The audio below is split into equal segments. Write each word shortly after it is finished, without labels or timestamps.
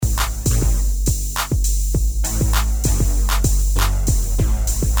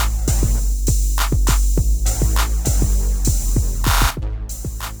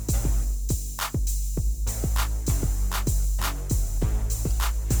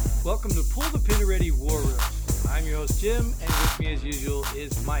Welcome to Pull the Pin Ready War Room. I'm your host Jim, and with me as usual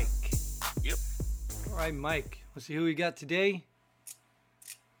is Mike. Yep. All right, Mike. Let's see who we got today.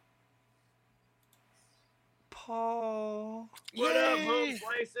 Paul. What up, home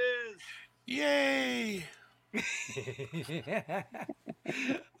slices? Yay!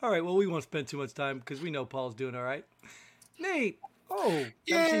 All right, well, we won't spend too much time because we know Paul's doing all right. Nate. Oh,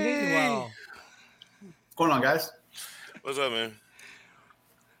 haven't seen Nate in a while. What's going on, guys? What's up, man?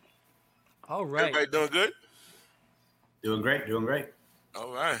 All right. Everybody doing good? Doing great.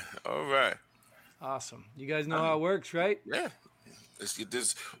 All right. Awesome. You guys know how it works, right? Yeah. Let's get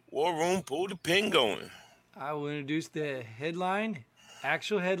this war room, pull the pin going. I will introduce the headline,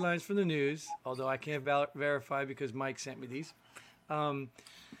 actual headlines from the news, although I can't verify because Mike sent me these.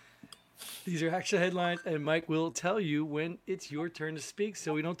 These are actual headlines, and Mike will tell you when it's your turn to speak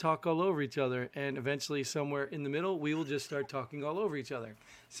so we don't talk all over each other. And eventually, somewhere in the middle, we will just start talking all over each other.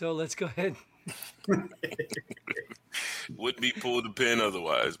 So let's go ahead. Wouldn't be pull the pin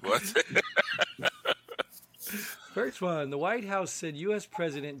otherwise, but First one, the White House said U.S.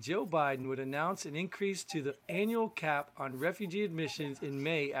 President Joe Biden would announce an increase to the annual cap on refugee admissions in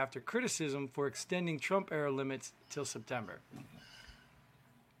May after criticism for extending Trump-era limits till September.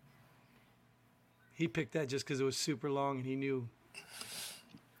 He picked that just because it was super long and he knew.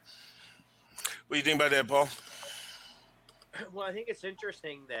 what do you think about that, Paul? Well, I think it's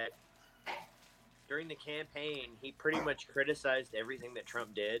interesting that during the campaign, he pretty much criticized everything that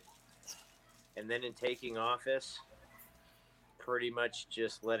Trump did. And then in taking office, pretty much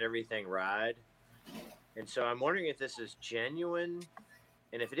just let everything ride. And so I'm wondering if this is genuine.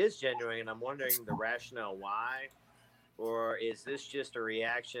 And if it is genuine, I'm wondering the rationale why. Or is this just a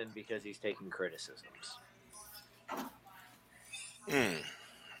reaction because he's taking criticisms?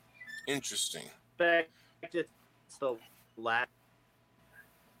 Interesting. But it's the last.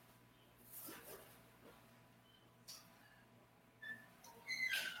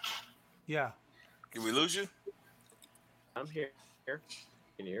 Yeah. Did we lose you? I'm here. Can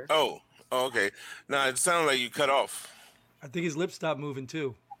you hear? Oh, okay. Now it sounded like you cut off. I think his lips stopped moving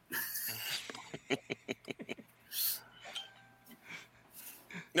too.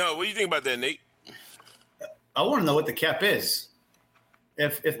 No, what do you think about that, Nate? I want to know what the cap is.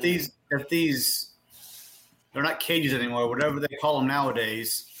 If these they're not cages anymore, whatever they call them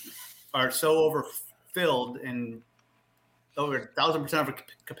nowadays, are so overfilled and over 1,000% of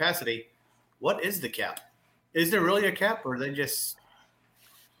capacity, what is the cap? Is there really a cap, or are they just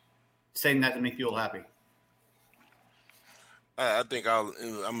saying that to make people happy? I think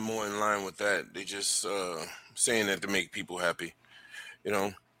I'm more in line with that. They just saying that to make people happy. You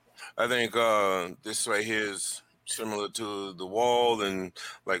know, I think this right here is similar to the wall, and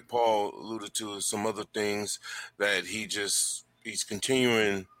like Paul alluded to, some other things that he's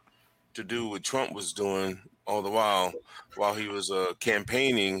continuing to do what Trump was doing all the while he was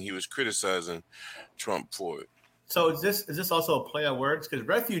campaigning. He was criticizing Trump for it. So is this also a play on words? Because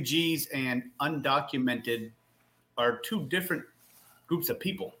refugees and undocumented are two different groups of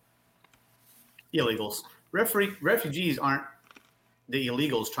people. Illegals. Refugees aren't the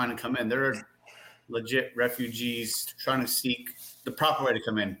illegals trying to come in. They're legit refugees trying to seek the proper way to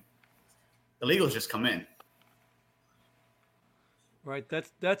come in. Illegals just come in. Right.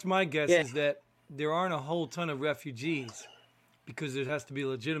 That's my guess is that there aren't a whole ton of refugees because there has to be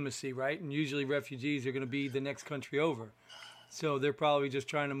legitimacy, right? And usually refugees are going to be the next country over. So they're probably just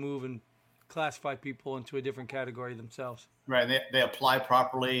trying to move and classify people into a different category themselves. Right. They apply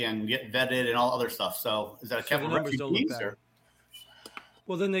properly and get vetted and all other stuff. So is that a cap of refugees?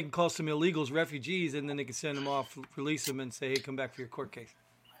 Well, then they can call some illegals refugees, and then they can send them off, release them, and say, hey, come back for your court case.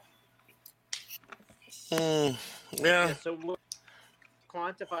 Yeah. So we'll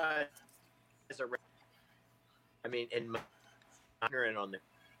quantify as a. I mean, in my ignorant on the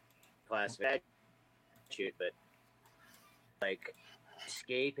class statute, but like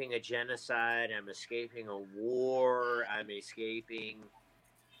escaping a genocide, I'm escaping a war, I'm escaping,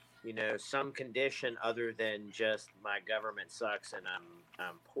 some condition other than just my government sucks and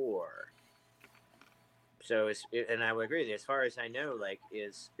I'm poor. So and I would agree that as far as I know, like,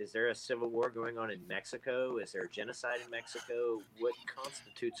 is there a civil war going on in Mexico? Is there a genocide in Mexico? What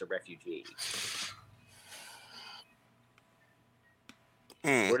constitutes a refugee?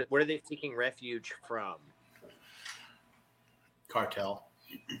 Where are they seeking refuge from? Cartel.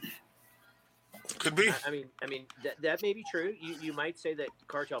 Could be. I mean that may be true. You might say that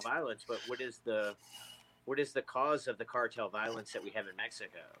cartel violence, but what is the cause of the cartel violence that we have in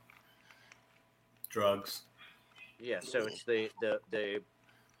Mexico? Drugs. Yeah, so it's the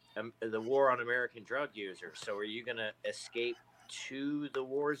war on American drug users. So are you going to escape to the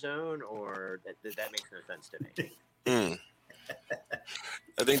war zone, or that makes no sense to me.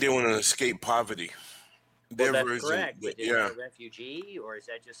 I think they want to escape poverty. Well, that's correct. But is that a refugee, or is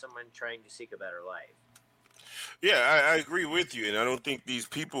that just someone trying to seek a better life? Yeah, I agree with you, and I don't think these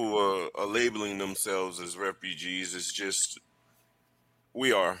people are labeling themselves as refugees. It's just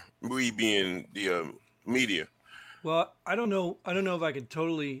we being the media. Well, I don't know if I can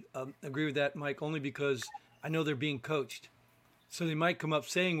totally agree with that, Mike, only because I know they're being coached. So they might come up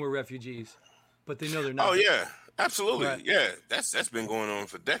saying we're refugees, but they know they're not. Oh yeah, absolutely. Right. Yeah, that's been going on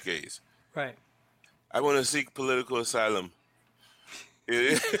for decades. Right. I want to seek political asylum.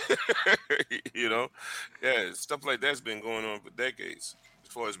 You know, yeah, stuff like that's been going on for decades.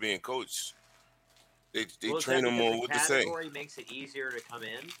 As far as being coached, they train them on what to say. Category makes it easier to come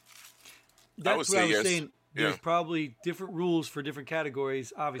in. That's what I was saying. There's probably different rules for different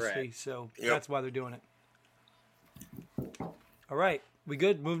categories, obviously. Correct. So that's why they're doing it. All right, we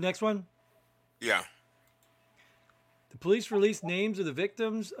good? Move next one. Yeah. The police released names of the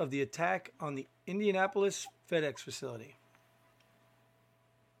victims of the attack on the Indianapolis FedEx facility.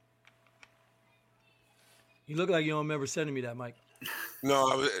 You look like you don't remember sending me that, Mike.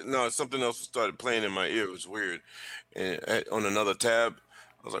 No, something else started playing in my ear. It was weird. And on another tab,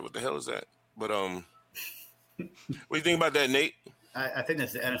 I was like, what the hell is that? But what do you think about that, Nate? I think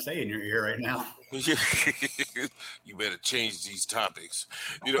that's the NSA in your ear right now. You better change these topics.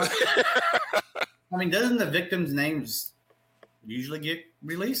 You know. I mean, doesn't the victims' names usually get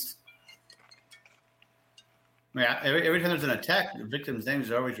released? I mean, every time there's an attack, the victims' names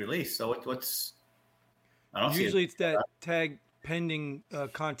are always released. So what's? I don't see. Usually, it's that tag pending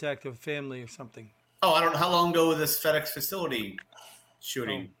contact of family or something. Oh, I don't know how long ago was this FedEx facility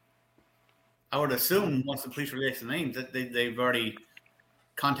shooting. Oh. I would assume once the police release the names that they've already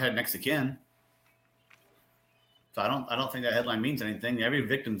contacted next of kin. So I don't think that headline means anything. Every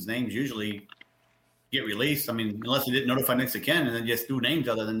victim's names usually get released. I mean, unless you didn't notify next of kin and then just do names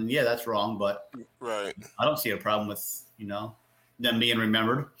other than that's wrong. But right, I don't see a problem with them being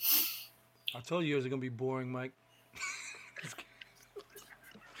remembered. I told you it was going to be boring, Mike.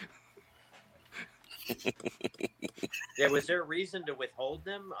 Yeah, was there a reason to withhold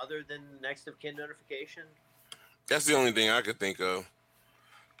them other than next of kin notification? That's the only thing I could think of.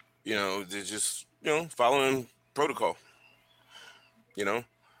 They're just, following protocol.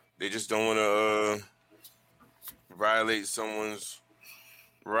 They just don't want to violate someone's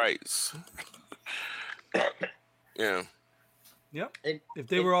rights. Yeah. Yep. If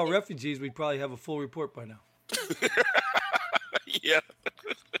they were all refugees, we'd probably have a full report by now. Yeah.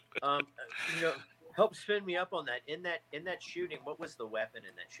 Help spin me up on that. In that shooting, what was the weapon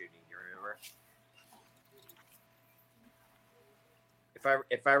in that shooting? You remember?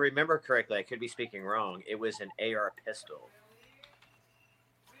 If I remember correctly, I could be speaking wrong. It was an AR pistol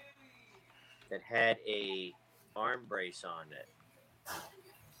that had a arm brace on it.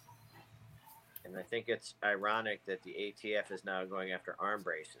 And I think it's ironic that the ATF is now going after arm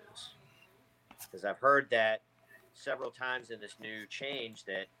braces, because I've heard that several times in this new change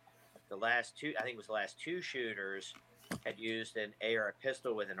that the last two shooters had used an AR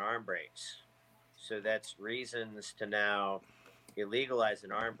pistol with an arm brace. So that's reasons to now illegalize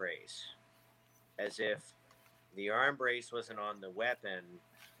an arm brace, as if the arm brace wasn't on the weapon,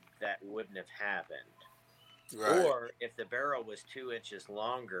 that wouldn't have happened. Right. Or if the barrel was 2 inches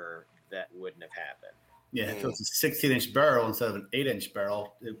longer, that wouldn't have happened. Yeah, if it was a 16-inch barrel instead of an 8-inch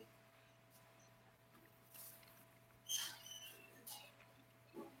barrel.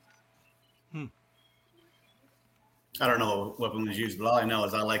 I don't know what weapon was used, but all I know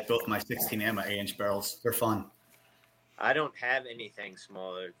is I like both my 16 and my 8-inch barrels. They're fun. I don't have anything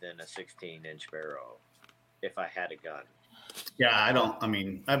smaller than a 16-inch barrel if I had a gun. Yeah, I don't. I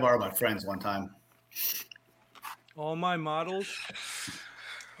mean, I borrowed my friend's one time. All my models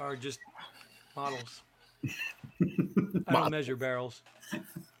are just models. I don't measure barrels.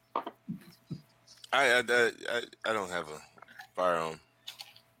 I don't have a firearm.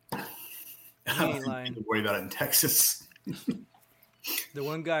 You ain't lying. Don't worry about it in Texas. The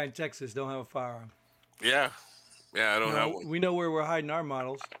one guy in Texas don't have a firearm. Yeah, I don't have one. We know where we're hiding our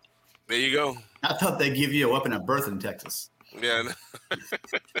models. There you go. I thought they give you a weapon at birth in Texas. Yeah.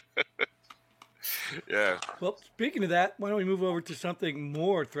 Yeah. Well, speaking of that, why don't we move over to something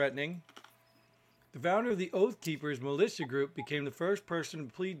more threatening? The founder of the Oath Keepers militia group became the first person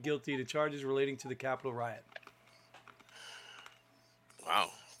to plead guilty to charges relating to the Capitol riot.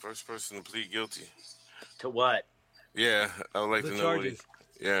 Wow. First person to plead guilty. To what? Yeah, I would like to know. Charges.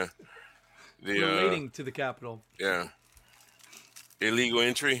 Relating to the Capitol. Yeah. Illegal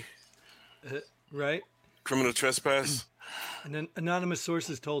entry. Right. Criminal trespass. And then anonymous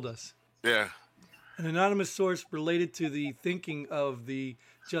sources told us. Yeah. An anonymous source related to the thinking of the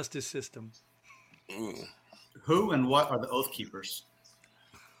justice system. Mm. Who and what are the Oath Keepers?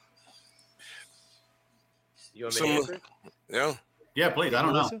 You want me to answer? Yeah. Yeah, please. I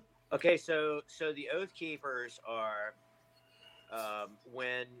don't know. Melissa? Okay, so the Oath Keepers are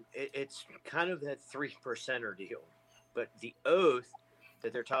when it's kind of that 3%er deal, but the oath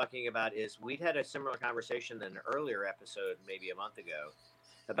that they're talking about is we'd had a similar conversation in an earlier episode, maybe a month ago,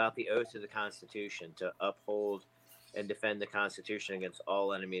 about the oath to the Constitution to uphold and defend the Constitution against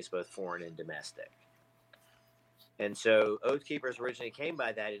all enemies, both foreign and domestic. And so Oath Keepers originally came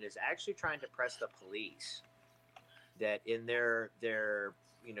by that and is actually trying to press the police that in their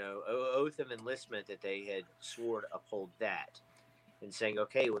oath of enlistment that they had swore to uphold that, and saying,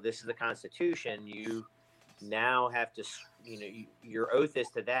 okay, well, this is the Constitution. You now have to, your oath is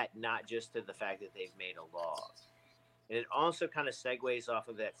to that, not just to the fact that they've made a law. And it also kind of segues off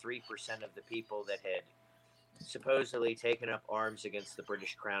of that 3% of the people that had supposedly taken up arms against the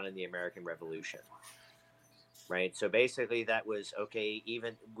British Crown in the American Revolution. Right. So basically that was okay.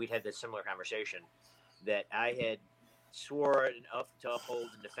 Even we'd had this similar conversation that I had sworn to uphold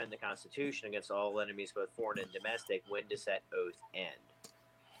and defend the Constitution against all enemies, both foreign and domestic. When does that oath end?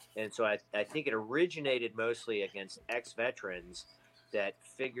 And so I think it originated mostly against ex-veterans that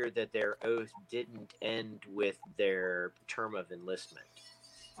figured that their oath didn't end with their term of enlistment.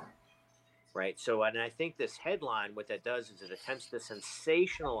 Right. So, and I think this headline, what that does is it attempts to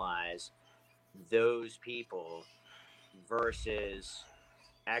sensationalize those people versus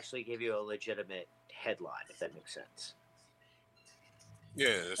actually give you a legitimate headline, if that makes sense.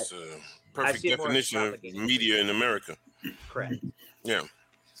 Yeah, that's a perfect definition of media in America. Correct. Yeah.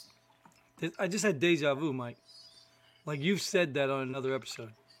 I just had deja vu, Mike. Like you've said that on another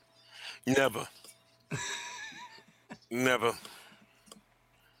episode. Never. Never.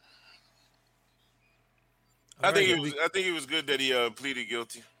 I think it was good that he pleaded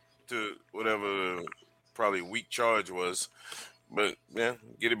guilty to whatever probably weak charge was. But yeah,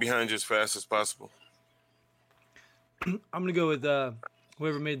 get it behind you as fast as possible. I'm gonna go with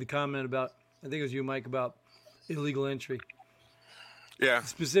whoever made the comment about, I think it was you, Mike, about illegal entry. Yeah.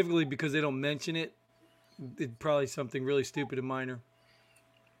 Specifically because they don't mention it. It's probably something really stupid and minor.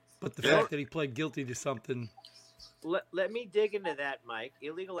 But the fact that he pled guilty to something. Let me dig into that, Mike.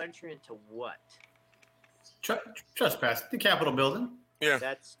 Illegal entry into what? Trespass, the Capitol building. Yeah.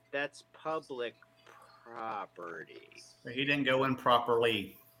 That's public property. He didn't go in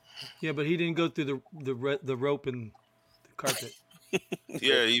properly. Yeah, but he didn't go through the rope and the carpet.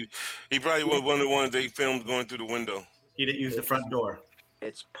 Yeah, he probably was one of the ones they filmed going through the window. He didn't use the front door.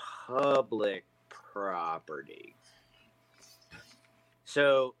 It's public property.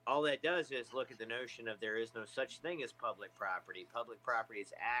 So all that does is look at the notion of there is no such thing as public property. Public property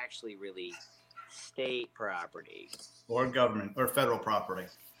is actually really state property. Or government, or federal property.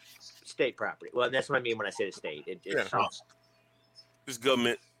 State property. Well, that's what I mean when I say the state. It's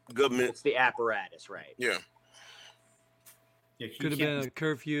government. It's the apparatus, right? Yeah. Could have been a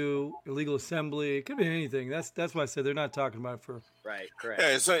curfew, illegal assembly. It could have been anything. That's why I said they're not talking about it for. Right, correct.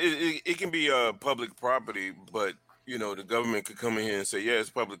 Yeah, so it can be public property, but the government could come in here and say, yeah, it's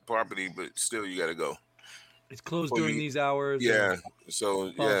public property, but still you got to go. It's closed during these hours. Yeah.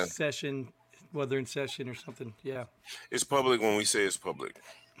 So yeah. Session, whether in session or something. Yeah. It's public when we say it's public.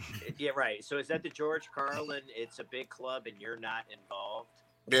 Yeah, right. So is that the George Carlin? It's a big club and you're not involved.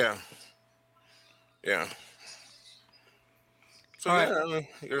 Yeah. Yeah. So, all right.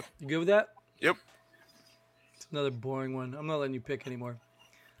 Yeah. You good with that? Yep. It's another boring one. I'm not letting you pick anymore.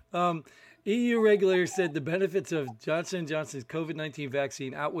 EU regulators said the benefits of Johnson & Johnson's COVID-19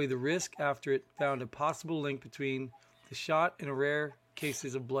 vaccine outweigh the risk after it found a possible link between the shot and rare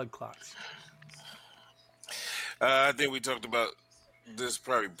cases of blood clots. I think we talked about this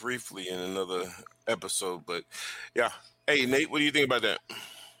probably briefly in another episode, but yeah. Hey, Nate, what do you think about that?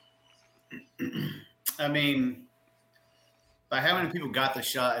 I mean, by how many people got the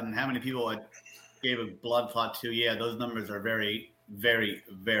shot and how many people it gave a blood clot to, yeah, those numbers are very, very,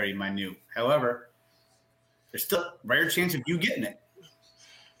 very minute. However, there's still a rare chance of you getting it.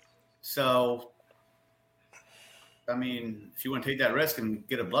 So, I mean, if you want to take that risk and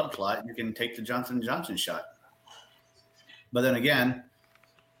get a blood clot, you can take the Johnson & Johnson shot. But then again,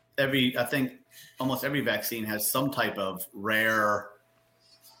 I think almost every vaccine has some type of rare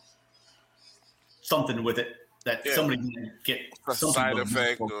something with it that somebody can get a side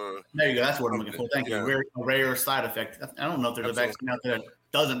effect. Or there you go. That's what I'm looking for. Thank you. A rare side effect. I don't know if there's a vaccine out there that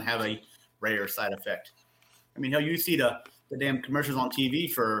doesn't have a rare side effect. I mean, you see the damn commercials on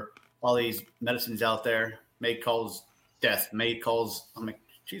TV for all these medicines out there may cause death made calls. I'm like,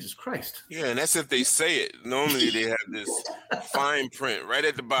 Jesus Christ. Yeah, and that's if they say it. Normally they have this fine print right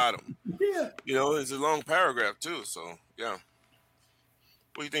at the bottom. Yeah. You know, it's a long paragraph too. So yeah.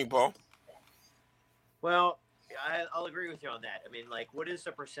 What do you think, Paul? Well, I'll agree with you on that. I mean, like, what is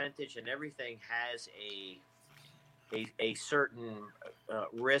the percentage? And everything has a certain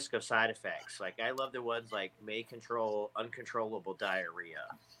risk of side effects. Like, I love the ones like may control uncontrollable diarrhea.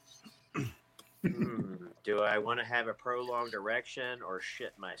 Do I want to have a prolonged erection or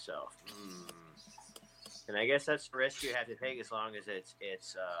shit myself? And I guess that's the risk you have to take as long as it's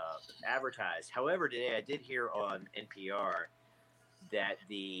advertised. However, today I did hear on NPR that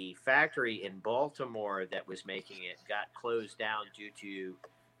the factory in Baltimore that was making it got closed down due to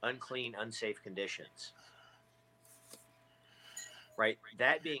unclean, unsafe conditions. Right.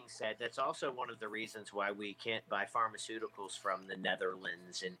 That being said, that's also one of the reasons why we can't buy pharmaceuticals from the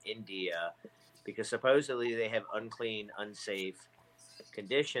Netherlands and India, because supposedly they have unclean, unsafe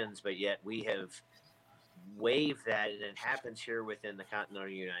conditions, but yet we have waived that, and it happens here within the continental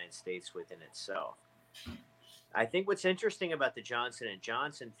United States within itself. I think what's interesting about the Johnson &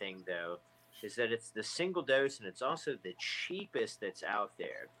 Johnson thing, though, is that it's the single dose and it's also the cheapest that's out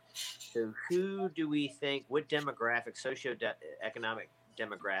there. So who do we think, what demographic, socioeconomic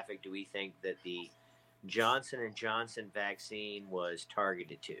demographic do we think that the Johnson & Johnson vaccine was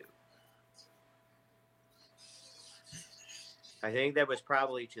targeted to? I think that was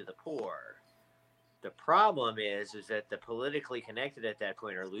probably to the poor. The problem is that the politically connected at that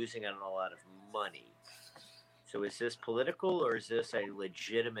point are losing out on a lot of money. So is this political or is this a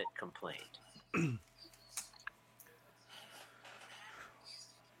legitimate complaint?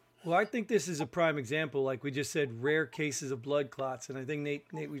 Well, I think this is a prime example. Like we just said, rare cases of blood clots. And I think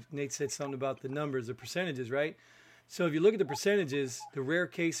Nate said something about the numbers, the percentages, right? So if you look at the percentages, the rare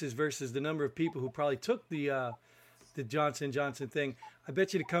cases versus the number of people who probably took the Johnson & Johnson thing, I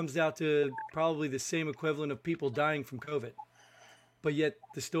bet you it comes out to probably the same equivalent of people dying from COVID. But yet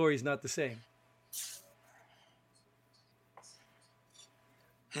the story's not the same.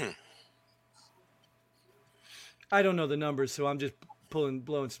 I don't know the numbers, so I'm just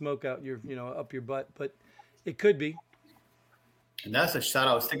blowing smoke out up your butt, but it could be. And that's a shot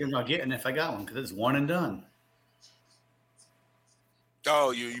I was thinking about getting if I got one, because it's one and done.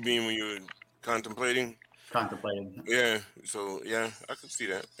 Oh, you mean when you were contemplating? Contemplating. Yeah. So yeah, I could see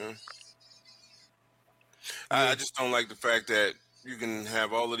that. Yeah. I just don't like the fact that you can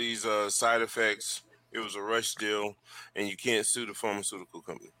have all of these side effects. It was a rush deal, and you can't sue the pharmaceutical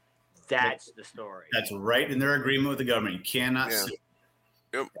company. That's the story. That's right in their agreement with the government. You cannot sue.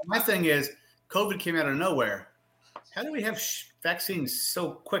 Yep. My thing is, COVID came out of nowhere. How do we have vaccines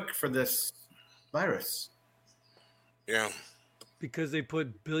so quick for this virus? Yeah. Because they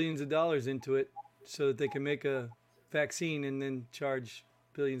put billions of dollars into it so that they can make a vaccine and then charge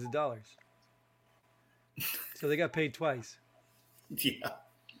billions of dollars. So they got paid twice. Yeah.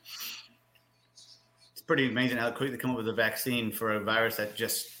 It's pretty amazing how quick they come up with a vaccine for a virus that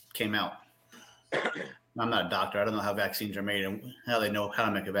just came out. I'm not a doctor. I don't know how vaccines are made and how they know how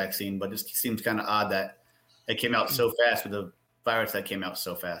to make a vaccine, but it seems kind of odd that it came out so fast with a virus that came out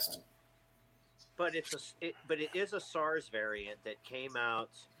so fast. But it is a SARS variant that came out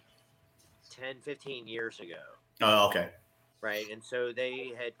 10, 15 years ago. Oh, okay. Right. And so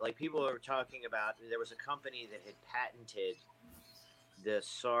they had, like, people were talking about, there was a company that had patented the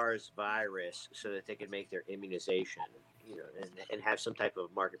SARS virus so that they could make their immunization, and have some type of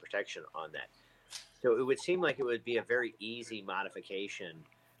market protection on that. So it would seem like it would be a very easy modification.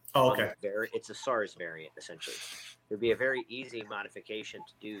 Oh, okay. It's a SARS variant, essentially. It would be a very easy modification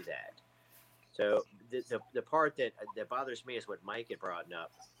to do that. So the part that bothers me is what Mike had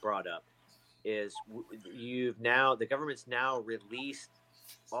brought up is the government's now released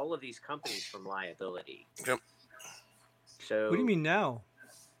all of these companies from liability. Yep. So what do you mean now?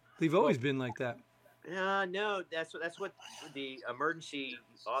 They've always been like that. No, that's what the emergency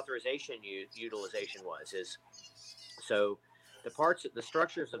authorization utilization was. So the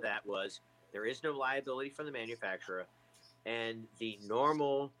structures of that was there is no liability from the manufacturer, and the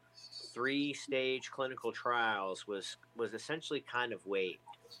normal 3-stage clinical trials was essentially kind of waived.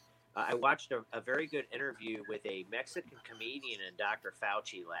 I watched a very good interview with a Mexican comedian and Dr.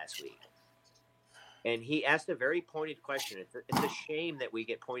 Fauci last week. And he asked a very pointed question. It's a shame that we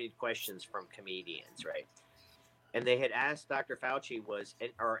get pointed questions from comedians, right? And they had asked Dr. Fauci,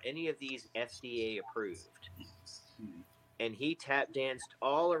 are any of these FDA approved? And he tap danced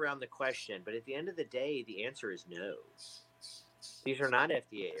all around the question. But at the end of the day, the answer is no. These are not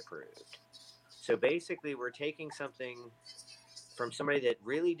FDA approved. So basically, we're taking something from somebody that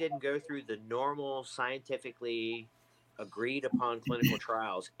really didn't go through the normal scientifically agreed upon clinical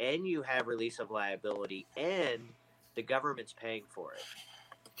trials, and you have release of liability, and the government's paying for it.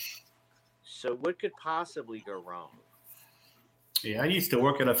 So what could possibly go wrong? Yeah, I used to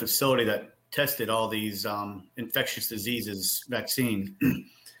work at a facility that tested all these infectious diseases vaccine,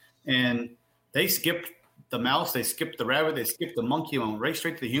 and they skipped the mouse, they skipped the rabbit, they skipped the monkey, and went right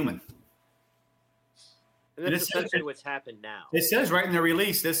straight to the human. And that's essentially what's happened now. It says right in the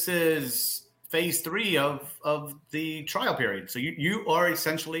release, this is phase 3 of the trial period. So you are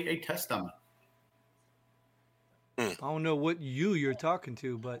essentially a test dummy. I don't know what you're talking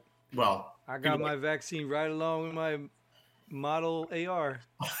to, but well, I got my vaccine right along with my model AR.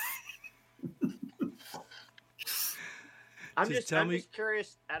 I'm just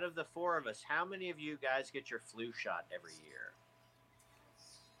curious, out of the 4 of us, how many of you guys get your flu shot every year?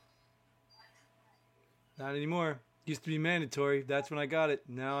 Not anymore. Used to be mandatory. That's when I got it.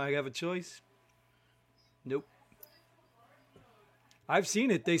 Now I have a choice. Nope. I've seen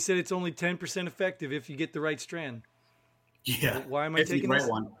it. They said it's only 10% effective if you get the right strand. Yeah. But why am I taking this?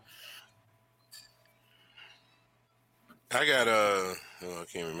 One. I got I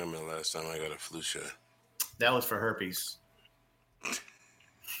can't remember the last time I got a flu shot. That was for herpes.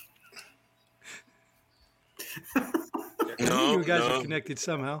 No, you guys are connected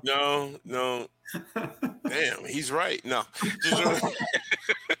somehow. No. Damn, he's right. No.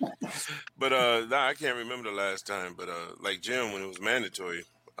 But I can't remember the last time. But like Jim, when it was mandatory,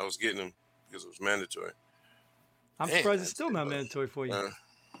 I was getting them because it was mandatory. I'm surprised it's still not mandatory for you.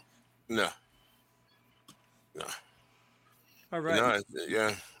 No. All right. No,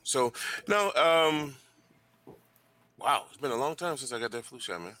 yeah. So no. Wow, it's been a long time since I got that flu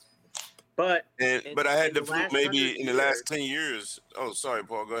shot, man. But I had the flu maybe in the last 10 years. Oh, sorry,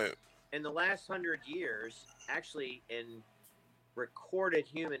 Paul. Go ahead. In the last 100 years, actually, in recorded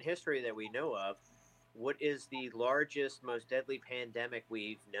human history that we know of, what is the largest, most deadly pandemic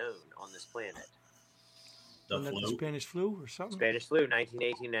we've known on this planet? The Spanish flu or something? Spanish flu,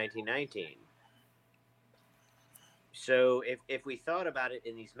 1918, 1919. So if we thought about it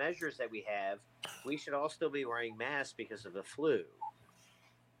in these measures that we have, we should all still be wearing masks because of the flu.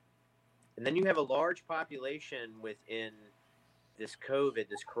 And then you have a large population within this COVID,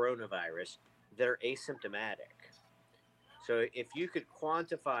 this coronavirus, that are asymptomatic. So if you could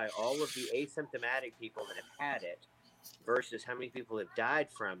quantify all of the asymptomatic people that have had it versus how many people have died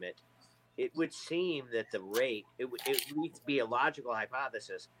from it, it would seem that the rate, it would need to be a logical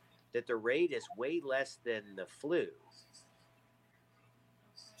hypothesis, that the rate is way less than the flu.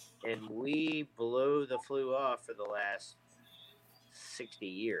 And we blow the flu off for the last 60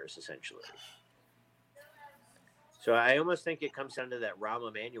 years, essentially. So I almost think it comes down to that Rahm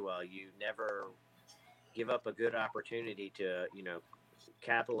Emanuel. You never give up a good opportunity to,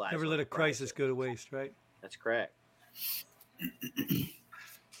 capitalize. Never let a crisis go to waste, right? That's correct.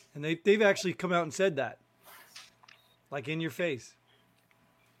 And they've actually come out and said that, like in your face.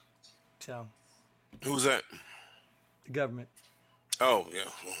 So. Who's that? The government. Oh, yeah.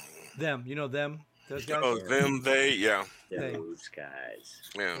 Them. You know them? Those guys? Oh, them, they, yeah. Those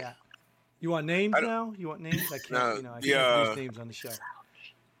guys. Yeah. You want names now? You want names? I can't, I can't use names on the show.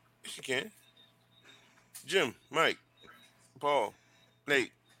 Yes, you can. Jim, Mike, Paul,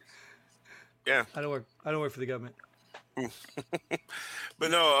 Nate. Yeah. I don't work for the government.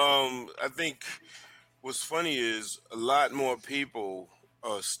 But no, I think what's funny is a lot more people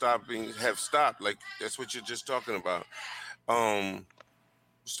have stopped. Like that's what you're just talking about.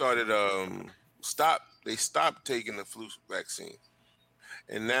 They stopped taking the flu vaccine.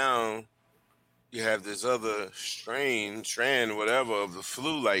 And now you have this other strand, whatever, of the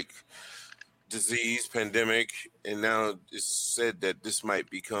flu-like disease, pandemic. And now it's said that this might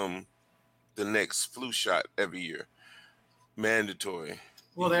become the next flu shot every year. Mandatory.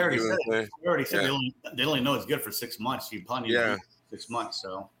 Well, they already said they only know it's good for 6 months. You probably need 6 months,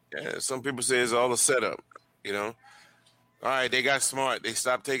 so. Yeah, some people say it's all a setup, All right, they got smart. They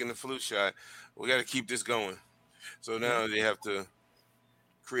stopped taking the flu shot. We got to keep this going. So now they have to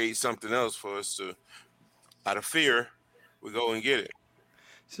create something else for us to, out of fear, we go and get it.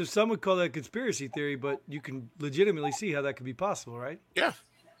 So some would call that a conspiracy theory, but you can legitimately see how that could be possible, right? Yeah.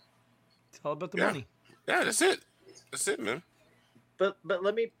 It's all about the money. Yeah, that's it. That's it, man. But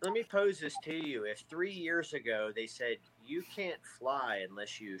let me pose this to you. If 3 years ago they said you can't fly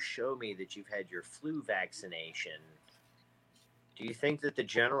unless you show me that you've had your flu vaccination, do you think that the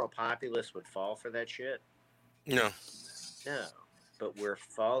general populace would fall for that shit? No. No. But we're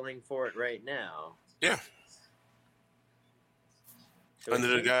falling for it right now. Yeah. So under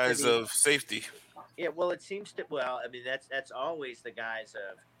the guise of safety. Yeah, well, it seems to. Well, I mean, that's always the guise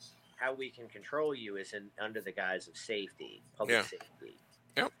of how we can control you is under the guise of safety, public safety.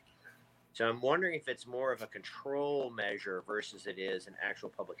 Yep. So I'm wondering if it's more of a control measure versus it is an actual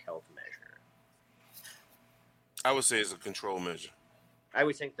public health measure. I would say it's a control measure. I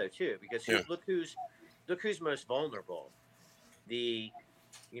would think though too, because look who's most vulnerable. The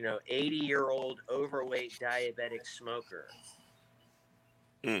 80-year-old overweight diabetic smoker.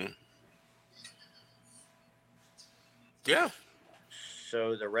 Yeah.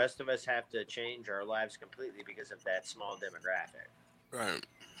 So the rest of us have to change our lives completely because of that small demographic. Right.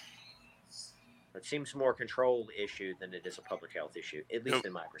 It seems more controlled issue than it is a public health issue, at least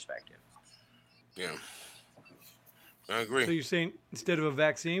in my perspective. Yeah. I agree. So you're saying instead of a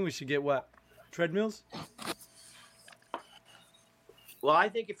vaccine, we should get what? Treadmills? Well, I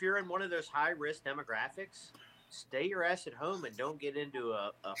think if you're in one of those high-risk demographics, stay your ass at home and don't get into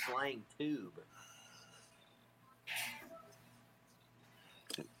a flying tube.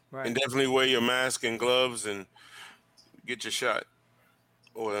 Right. And definitely wear your mask and gloves and get your shot.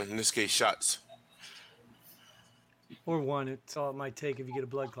 Or in this case, shots. Or one. It's all it might take if you get a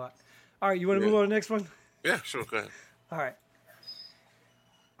blood clot. All right, you want to move on to the next one? Yeah, sure. Go ahead. All right.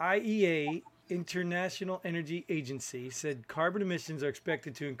 IEA, International Energy Agency, said carbon emissions are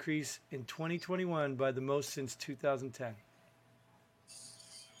expected to increase in 2021 by the most since 2010.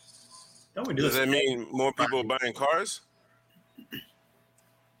 Don't we do Does this? that mean more people buying cars?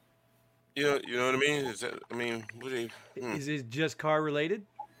 You know what I mean? Is that, what do you... Is it just car related?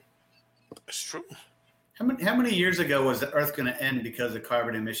 It's true. How many years ago was the Earth going to end because of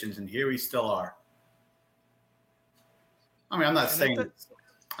carbon emissions, and here we still are? I mean, I'm not saying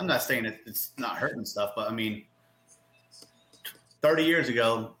it's not hurting stuff, but 30 years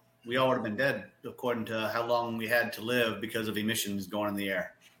ago, we all would have been dead according to how long we had to live because of emissions going in the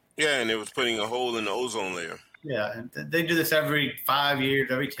air. Yeah, and it was putting a hole in the ozone layer. Yeah, and they do this every 5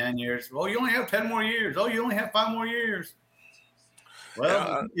 years, every 10 years. Oh, you only have 10 more years. Oh, you only have 5 more years.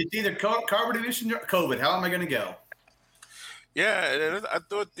 Well, it's either carbon emissions or COVID. How am I going to go? Yeah, and I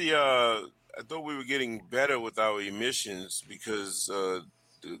thought I thought we were getting better with our emissions because the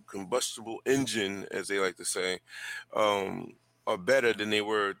combustible engine, as they like to say, are better than they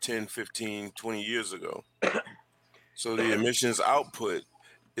were 10, 15, 20 years ago. So the emissions output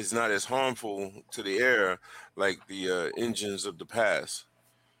is not as harmful to the air like the engines of the past.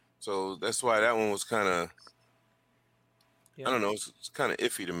 So that's why that one was kind of, I don't know, it's kind of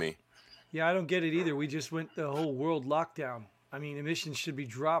iffy to me. Yeah, I don't get it either. We just went the whole world lockdown. Emissions should be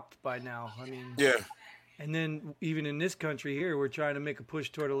dropped by now. Yeah. And then even in this country here, we're trying to make a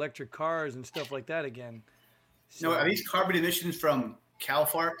push toward electric cars and stuff like that again. So, are these carbon emissions from cow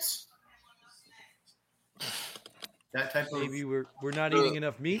farts? That type of... Maybe we're not eating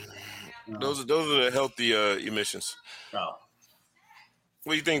enough meat. No. Those are the healthy emissions. Oh.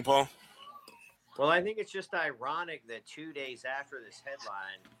 What do you think, Paul? Well, I think it's just ironic that 2 days after this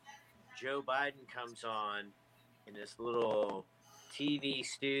headline, Joe Biden comes on in this little TV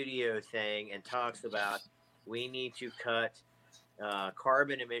studio thing and talks about we need to cut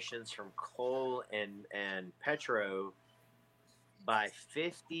carbon emissions from coal and petro by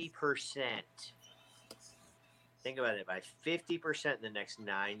 50%. Think about it, by 50% in the next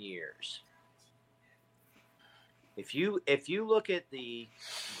 9 years. If you look at the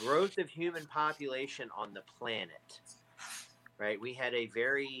growth of human population on the planet, right? We had a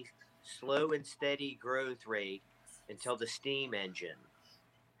very slow and steady growth rate until the steam engine.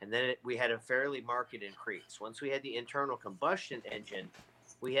 And then we had a fairly marked increase. Once we had the internal combustion engine,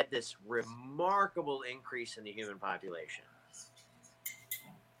 we had this remarkable increase in the human population.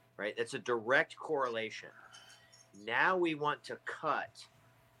 Right? That's a direct correlation. Now we want to cut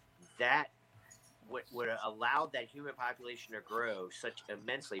that, what would allow that human population to grow such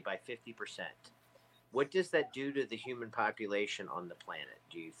immensely by 50%. What does that do to the human population on the planet,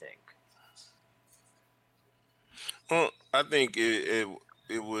 do you think? Well, I think it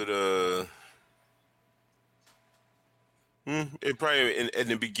would it probably in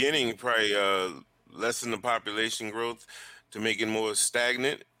the beginning lessen the population growth to make it more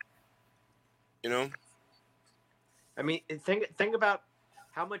stagnant. Think about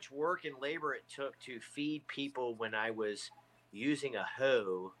how much work and labor it took to feed people when I was using a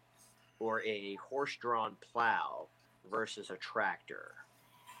hoe or a horse-drawn plow versus a tractor.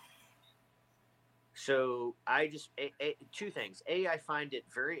 So I just, two things. I find it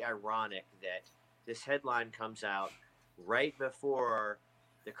very ironic that this headline comes out right before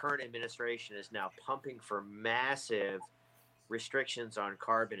the current administration is now pumping for massive restrictions on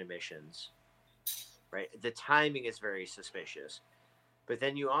carbon emissions, right? The timing is very suspicious. But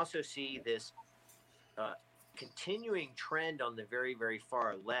then you also see this continuing trend on the very, very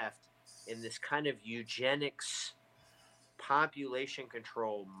far left in this kind of eugenics population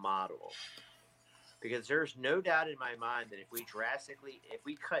control model. Because there's no doubt in my mind that if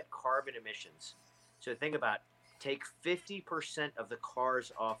we cut carbon emissions, so think about, take 50% of the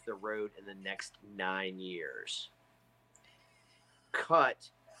cars off the road in the next 9 years, cut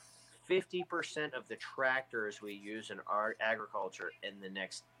 50% of the tractors we use in our agriculture in the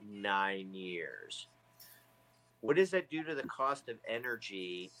next 9 years. What does that do to the cost of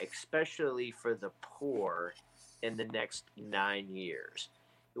energy, especially for the poor, in the next 9 years?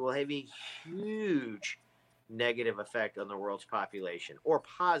 It will have a huge negative effect on the world's population, or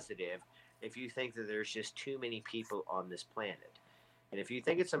positive if you think that there's just too many people on this planet. And if you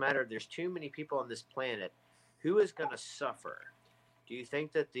think it's a matter of there's too many people on this planet, who is going to suffer? Do you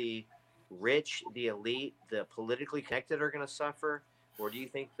think that the rich, the elite, the politically connected are going to suffer? Or do you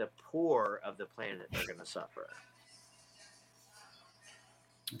think the poor of the planet are going to suffer?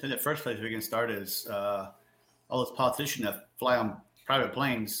 I think the first place we can start is all those politicians that fly on private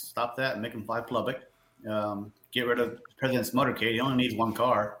planes, stop that and make them fly public. Get rid of the president's motorcade. He only needs one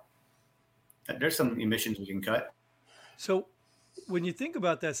car. There's some emissions we can cut. So when you think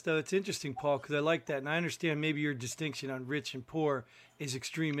about that stuff, it's interesting, Paul, because I like that. And I understand maybe your distinction on rich and poor is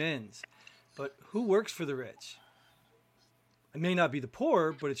extreme ends. But who works for the rich? It may not be the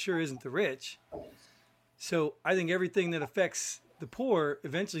poor, but it sure isn't the rich. So I think everything that affects the poor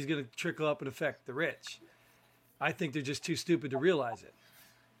eventually is going to trickle up and affect the rich. I think they're just too stupid to realize it.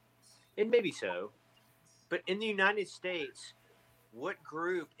 And maybe so. But in the United States, what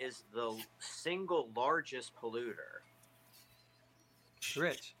group is the single largest polluter?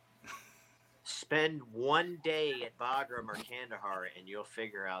 Rich. Spend one day at Bagram or Kandahar and you'll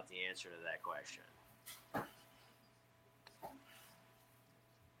figure out the answer to that question.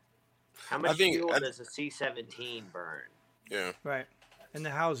 How much fuel does a C-17 burn? Yeah. Right. And the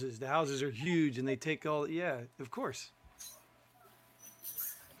houses are huge and they take all, yeah, of course.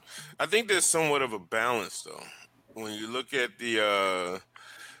 I think there's somewhat of a balance, though. When you look at the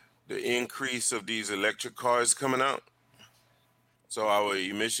increase of these electric cars coming out, so our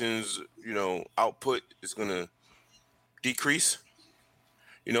emissions, output is going to decrease.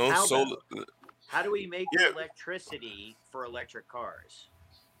 How do we make electricity for electric cars?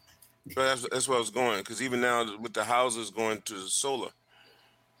 But that's where I was going, because even now with the houses going to solar,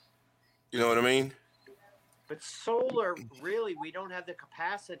 you know what I mean? But solar, really, we don't have the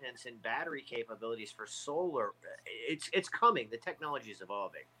capacitance and battery capabilities for solar. It's coming. The technology is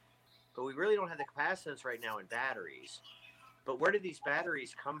evolving. But we really don't have the capacitance right now in batteries. But where do these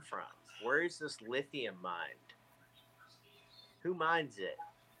batteries come from? Where is this lithium mined? Who mines it?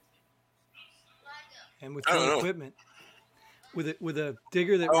 And with good equipment. With a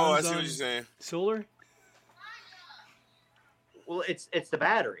digger that runs on solar? Well, it's the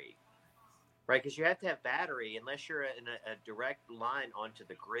battery. Right, because you have to have battery unless you're in a direct line onto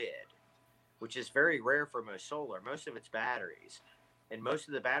the grid, which is very rare for most solar. Most of it's batteries. And most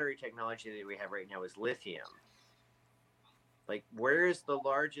of the battery technology that we have right now is lithium. Like, where is the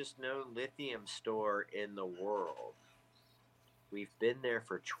largest known lithium store in the world? We've been there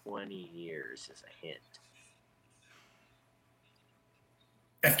for 20 years, as a hint.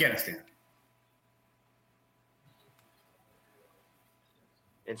 Afghanistan.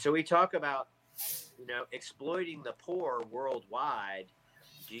 And so we talk about, exploiting the poor worldwide.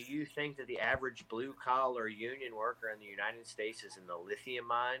 Do you think that the average blue-collar union worker in the United States is in the lithium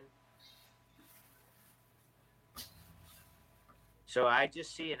mine? So I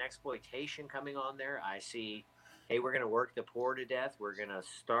just see an exploitation coming on there. I see, hey, we're going to work the poor to death. We're going to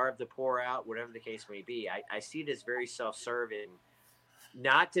starve the poor out, whatever the case may be. I see it as very self-serving.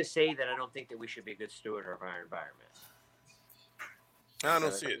 Not to say that I don't think that we should be a good steward of our environment. I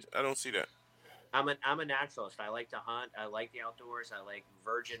don't see it. I don't see that. I'm a naturalist. I like to hunt. I like the outdoors. I like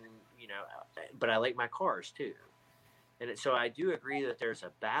virgin, but I like my cars too. And so I do agree that there's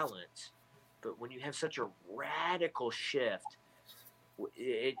a balance. But when you have such a radical shift,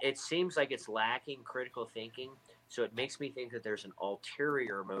 it seems like it's lacking critical thinking. So it makes me think that there's an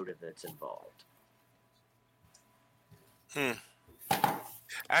ulterior motive that's involved.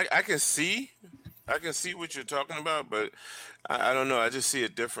 I can see what you're talking about, but I don't know. I just see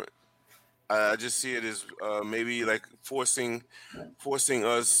it different. I just see it as maybe like forcing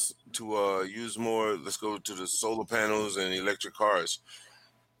us to use more. Let's go to the solar panels and electric cars.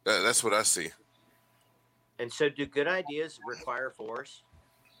 That's what I see. And so, do good ideas require force?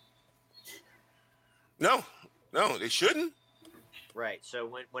 No, they shouldn't. Right.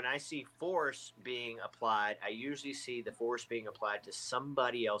 So when I see force being applied, I usually see the force being applied to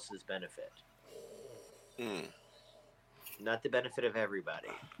somebody else's benefit. not the benefit of everybody.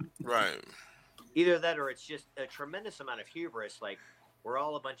 Right. Either that or it's just a tremendous amount of hubris. Like, we're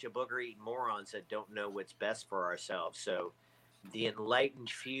all a bunch of booger-eating morons that don't know what's best for ourselves. So the enlightened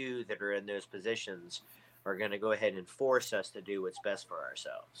few that are in those positions are going to go ahead and force us to do what's best for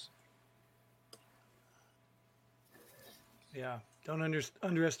ourselves. Yeah. Don't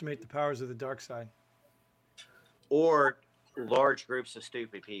underestimate the powers of the dark side. Or large groups of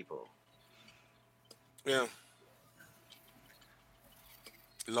stupid people. Yeah.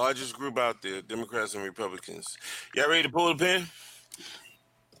 Largest group out there, Democrats and Republicans. Y'all ready to pull the pin?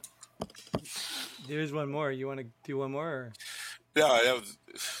 There's one more. You want to do one more? Or?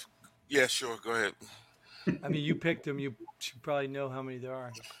 Yeah, sure. Go ahead. I mean, you picked them. You should probably know how many there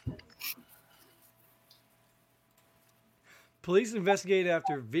are. Police investigate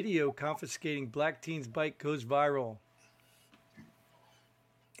after video confiscating black teen's bike goes viral.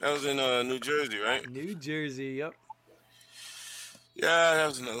 That was in New Jersey, right? New Jersey, yep. Yeah, that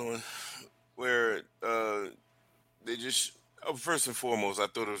was another one where they just, first and foremost, I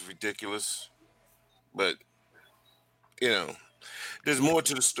thought it was ridiculous. But, there's more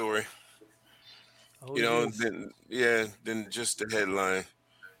to the story, than just the headline.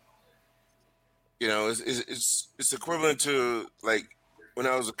 It's equivalent to, like, when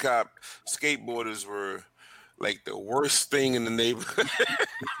I was a cop, skateboarders were like the worst thing in the neighborhood.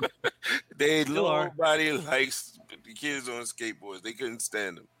 Nobody likes the kids on skateboards. They couldn't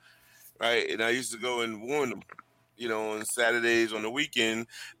stand them, right? And I used to go and warn them. On Saturdays, on the weekend,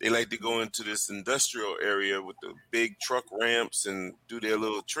 they like to go into this industrial area with the big truck ramps and do their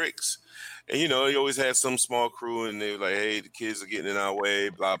little tricks. And, you always had some small crew, and they were like, hey, the kids are getting in our way,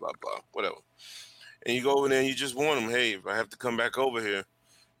 blah, blah, blah, whatever. And you go over there and you just warn them, hey, if I have to come back over here,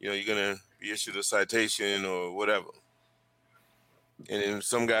 you're going to be issued a citation or whatever. And then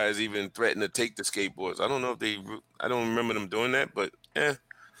some guys even threaten to take the skateboards. I don't know I don't remember them doing that, but yeah.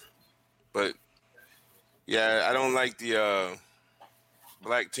 But yeah, I don't like the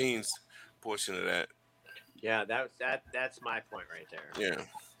black teens portion of that. Yeah, that's my point right there. Yeah.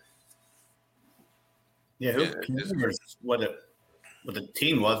 Yeah, who cares what the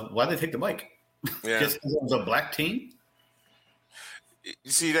teen was? Why did they take the bike? Yeah. Just because it was a black teen?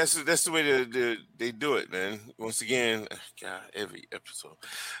 You see, that's the way they do it, man. Once again, God, every episode,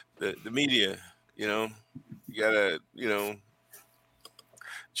 the media, you gotta,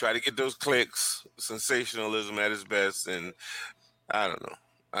 try to get those clicks, sensationalism at its best, and I don't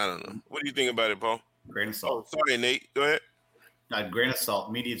know. What do you think about it, Paul? Grain of salt. Oh, sorry, Nate. Go ahead. Not grain of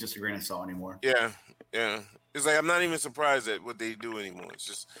salt. Media is just a grain of salt anymore. Yeah. It's like I'm not even surprised at what they do anymore. It's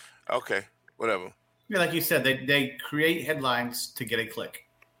just okay, whatever. Yeah, like you said, they create headlines to get a click.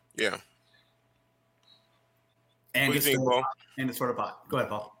 Yeah. And what do you think, Paul? And it's sort of pot. Go ahead,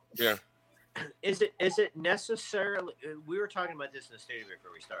 Paul. Yeah. Is it necessarily? We were talking about this in the studio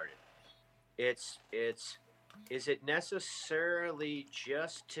before we started. Is it necessarily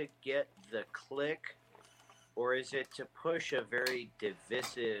just to get the click, or is it to push a very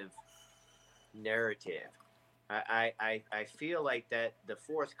divisive narrative? I feel like that the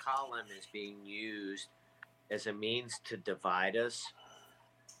fourth column is being used as a means to divide us.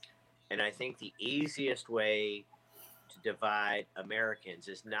 And I think the easiest way to divide Americans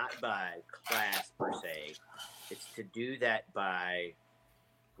is not by class per se. It's to do that by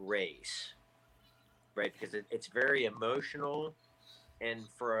race, right? Because it's very emotional. And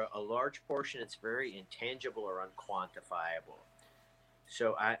for a large portion, it's very intangible or unquantifiable.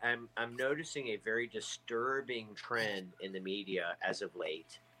 So I'm noticing a very disturbing trend in the media as of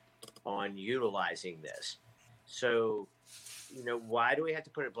late on utilizing this. So, why do we have to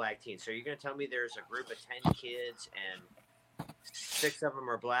put a black teen? So you're going to tell me there's a group of 10 kids and 6 of them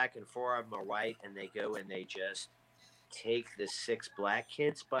are black and 4 of them are white, and they go and they just take the 6 black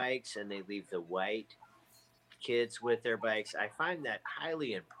kids' bikes and they leave the white kids with their bikes? I find that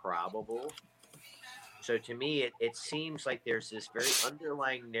highly improbable. So to me, it seems like there's this very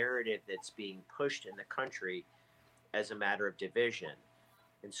underlying narrative that's being pushed in the country as a matter of division.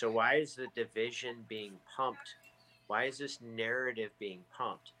 And so why is the division being pumped? Why is this narrative being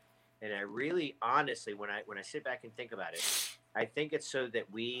pumped? And I really, honestly, when I sit back and think about it, I think it's so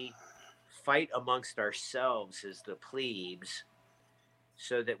that we fight amongst ourselves as the plebes,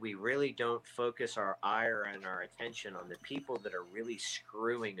 so that we really don't focus our ire and our attention on the people that are really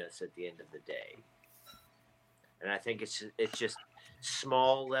screwing us at the end of the day. And I think it's just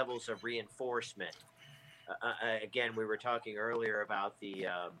small levels of reinforcement. Again, we were talking earlier about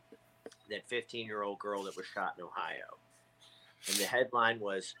that 15-year-old girl that was shot in Ohio. And the headline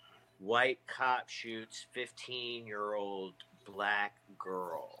was, "White cop shoots 15-year-old black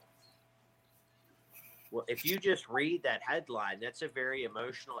girl." Well, if you just read that headline, that's a very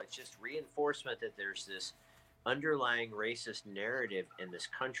emotional. It's just reinforcement that there's this underlying racist narrative in this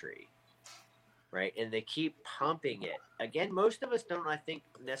country, right? And they keep pumping it. Again, most of us don't, I think,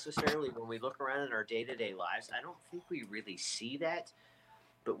 necessarily when we look around in our day-to-day lives, I don't think we really see that.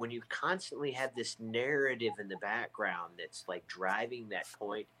 But when you constantly have this narrative in the background that's like driving that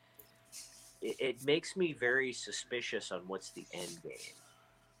point, it makes me very suspicious on what's the end game.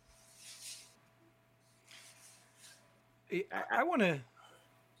 I want to.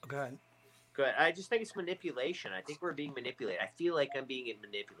 Oh, go ahead. Go ahead. I just think it's manipulation. I think we're being manipulated. I feel like I'm being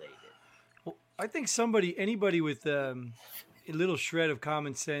manipulated. Well, I think anybody with a little shred of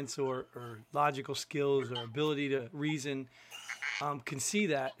common sense or logical skills or ability to reason can see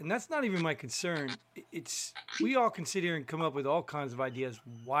that. And that's not even my concern. We all can sit here and come up with all kinds of ideas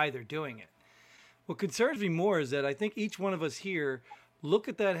why they're doing it. What concerns me more is that I think each one of us here look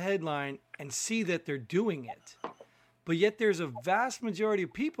at that headline and see that they're doing it. But yet there's a vast majority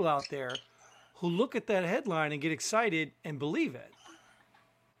of people out there who look at that headline and get excited and believe it.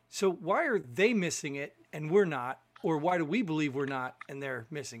 So why are they missing it and we're not? Or why do we believe we're not and they're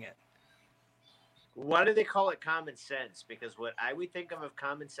missing it? Why do they call it common sense? Because what I would think of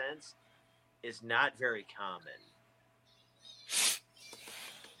common sense is not very common.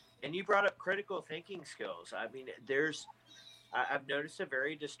 And you brought up critical thinking skills. I mean, I've noticed a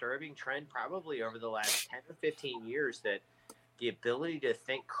very disturbing trend probably over the last 10 or 15 years that the ability to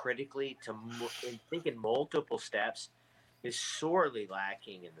think critically, and think in multiple steps is sorely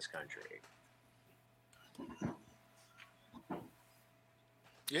lacking in this country.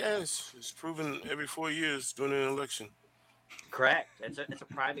 Yeah, it's proven every 4 years during an election. Correct. It's a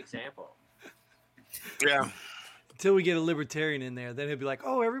prime example. Yeah. Until we get a libertarian in there, then he'll be like,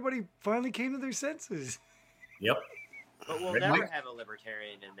 oh, everybody finally came to their senses. Yep. But we'll never have a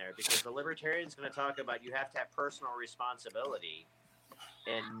libertarian in there because the libertarian's going to talk about you have to have personal responsibility.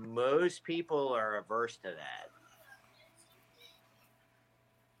 And most people are averse to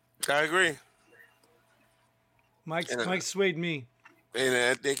that. I agree. Mike swayed me. And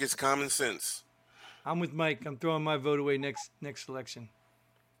I think it's common sense. I'm with Mike. I'm throwing my vote away next election.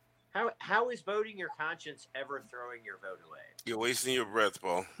 How is voting your conscience ever throwing your vote away? You're wasting your breath,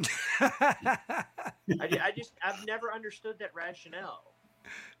 Paul. I've never understood that rationale.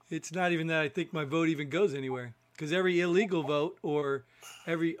 It's not even that I think my vote even goes anywhere. Because every illegal vote or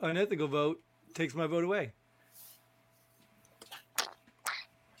every unethical vote takes my vote away.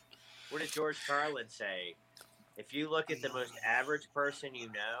 What did George Carlin say? If you look at the most average person you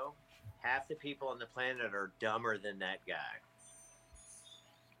know, half the people on the planet are dumber than that guy.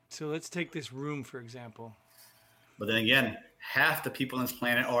 So let's take this room, for example. But then again, half the people on this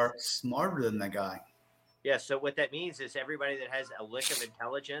planet are smarter than that guy. Yeah, so what that means is everybody that has a lick of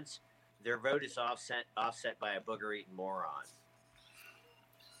intelligence, their vote is offset by a booger-eating moron.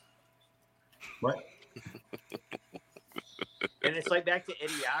 What? And it's like back to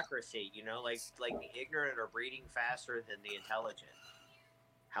idiocracy, like the ignorant are breeding faster than the intelligent.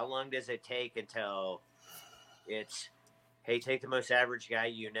 How long does it take until it's, hey, take the most average guy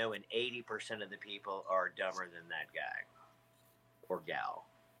you know, and 80% of the people are dumber than that guy or gal?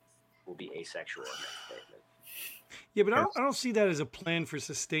 Will be asexual in that statement. Yeah, but I don't see that as a plan for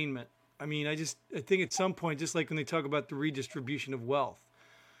sustainment. I mean, I think at some point, just like when they talk about the redistribution of wealth,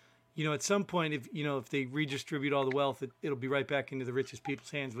 at some point, if they redistribute all the wealth, it'll be right back into the richest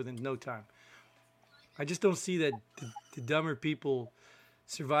people's hands within no time. I just don't see that the dumber people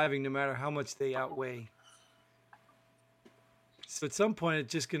surviving, no matter how much they outweigh. So at some point,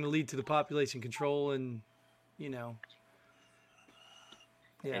 it's just going to lead to the population control and, Yeah.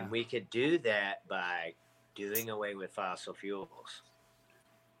 And we could do that by doing away with fossil fuels.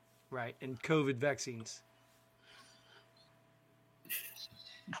 Right, and COVID vaccines.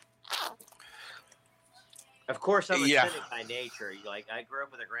 Of course, I'm a cynic by nature. I grew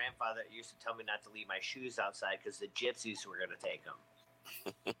up with a grandfather that used to tell me not to leave my shoes outside because the gypsies were going to take them.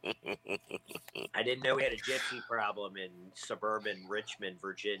 I didn't know we had a gypsy problem in suburban Richmond,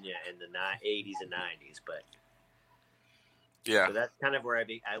 Virginia in the 80s and 90s, but yeah, so that's kind of where I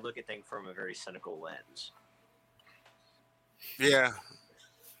look at things from a very cynical lens. Yeah,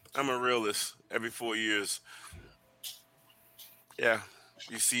 I'm a realist. Every 4 years, yeah,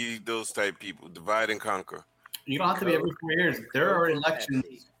 you see those type people divide and conquer. You don't have to be every 4 years. There are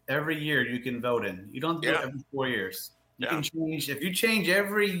elections every year you can vote in. You don't do it every 4 years. You can change. If you change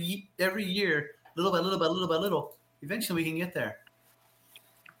every year, little by little by little by little, eventually we can get there.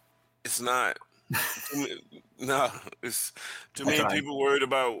 It's not. No, it's too many people worried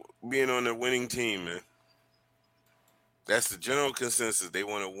about being on the winning team, man. That's the general consensus. They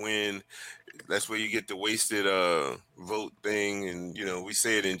want to win. That's where you get the wasted vote thing, and we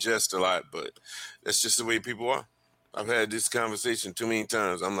say it in jest a lot, but that's just the way people are. I've had this conversation too many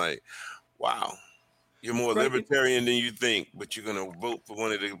times. I'm like, wow, you're more Right. libertarian than you think, but you're gonna vote for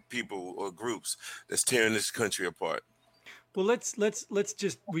one of the people or groups that's tearing this country apart. Well, let's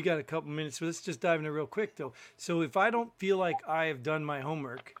just, we got a couple minutes, so let's just dive into it real quick though. So if I don't feel like I have done my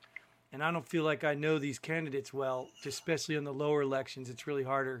homework, and I don't feel like I know these candidates well, especially in the lower elections, it's really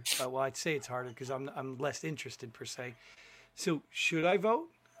harder. Well, I'd say it's harder because I'm less interested per se. So should I vote?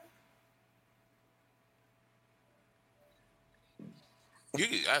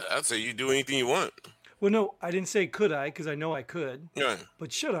 I'd say you do anything you want. Well, no, I didn't say could I, because I know I could. Yeah.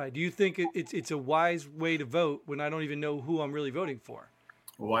 But should I? Do you think it's a wise way to vote when I don't even know who I'm really voting for?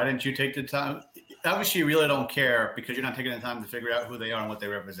 Why didn't you take the time? Obviously, you really don't care because you're not taking the time to figure out who they are and what they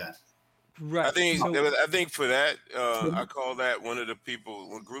represent. Right. I think for that, I call that one of the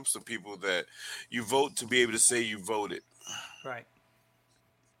groups of people that you vote to be able to say you voted. Right.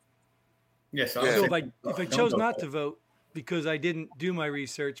 Yes. So if I chose not to vote because I didn't do my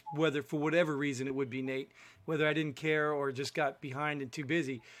research, whether for whatever reason it would be, Nate, whether I didn't care or just got behind and too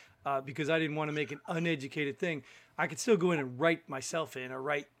busy, because I didn't want to make an uneducated thing, I could still go in and write myself in or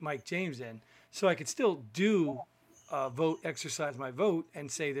write Mike James in. So I could still do vote, exercise my vote, and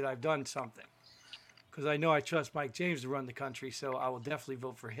say that I've done something. Because I know I trust Mike James to run the country, so I will definitely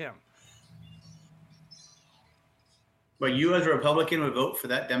vote for him. But you as a Republican would vote for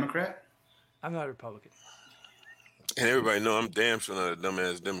that Democrat? I'm not a Republican. And everybody know I'm damn sure not a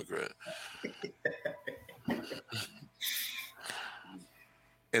dumbass Democrat.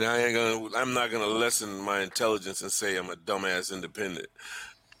 And I'm not gonna lessen my intelligence and say I'm a dumbass independent.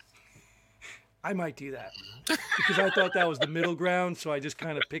 I might do that because I thought that was the middle ground, so I just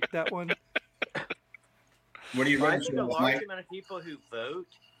kind of picked that one. What do you I vote think a for, large Mike? amount of people who vote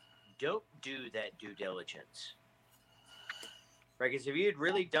don't do that due diligence. Right? Because if you had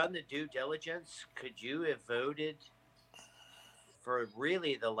really done the due diligence, could you have voted for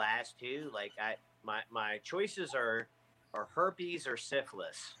really the last two? Like my choices are herpes or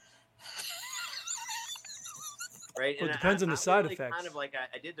syphilis. Right? Well, it depends on the side really effects. Kind of like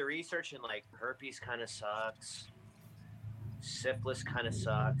I did the research and like herpes kind of sucks. Syphilis kind of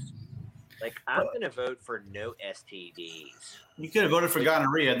sucks. Like I'm gonna vote for no STDs. You could have voted for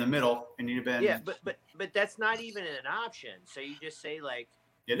gonorrhea in the middle, and you'd have been. Yeah, but that's not even an option. So you just say like,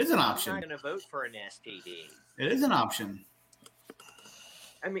 It is an I'm option. not gonna vote for an STD. It is an option.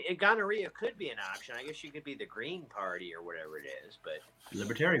 I mean, gonorrhea could be an option. I guess you could be the Green Party or whatever it is, but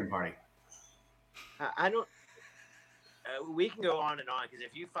Libertarian Party. I don't. We can go on and on because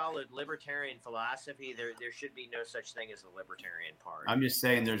if you followed libertarian philosophy, there should be no such thing as a libertarian party. I'm just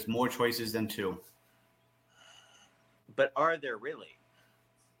saying there's more choices than two. But are there really?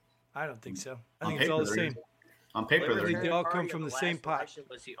 I don't think so. I On think it's all the paper, there same. is. On paper, there Liberty- is. they all come from on the same last pot. election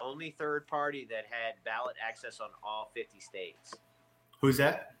was the only third party that had ballot access on all 50 states. Who's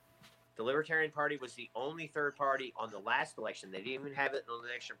that? The Libertarian Party was the only third party on the last election. They didn't even have it on the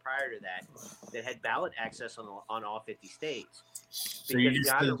election prior to that had ballot access on all 50 states. So you Because just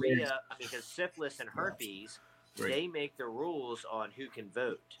said gonorrhea, because syphilis and herpes, Right. they make the rules on who can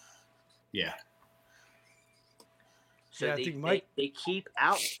vote. yeah. So Yeah, I think Mike- they keep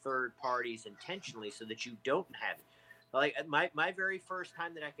out third parties intentionally so that you don't have it. Like my very first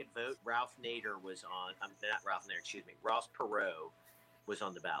time that I could vote, Ralph Nader was on. Not Ralph Nader, excuse me. Ross Perot was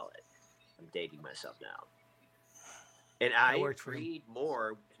on the ballot. I'm dating myself now. And I worked for him. agreed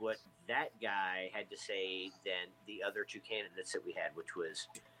more with what that guy had to say than the other two candidates that we had, which was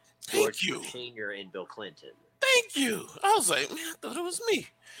Thank George you. Bush Sr. and Bill Clinton. Thank you. I was like, man, I thought it was me.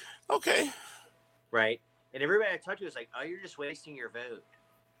 Okay. Right? And everybody I talked to was like, oh, you're just wasting your vote.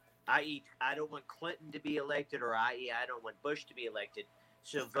 I.e., I don't want Clinton to be elected, or i.e., I don't want Bush to be elected.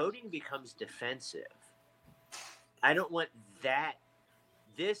 So voting becomes defensive. I don't want that.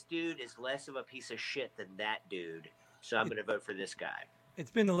 This dude is less of a piece of shit than that dude. So I'm going to vote for this guy. It's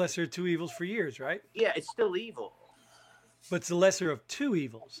been the lesser of two evils for years, right? Yeah, it's still evil. But it's the lesser of two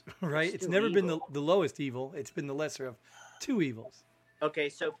evils, right? It's still never been evil. the lowest evil. It's been the lesser of two evils. Okay,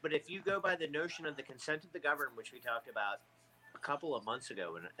 so, but if you go by the notion of the consent of the governed, which we talked about a couple of months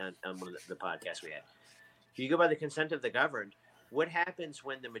ago on one of the podcasts we had, if you go by the consent of the governed, what happens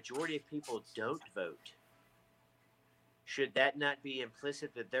when the majority of people don't vote? Should that not be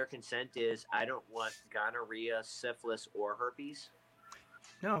implicit that their consent is, I don't want gonorrhea, syphilis, or herpes?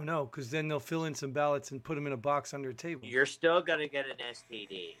 No, because then they'll fill in some ballots and put them in a box under a table. You're still going to get an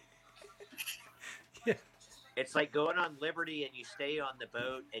STD. Yeah. It's like going on Liberty and you stay on the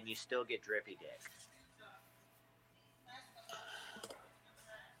boat and you still get drippy dick.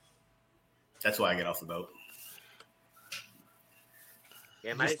 That's why I get off the boat.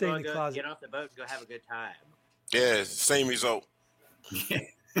 Yeah, might Just as stay well in the go closet. get off the boat and go have a good time. Yeah, same result.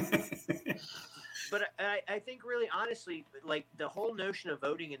 But I think really honestly, like the whole notion of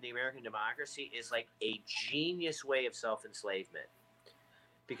voting in the American democracy is like a genius way of self-enslavement,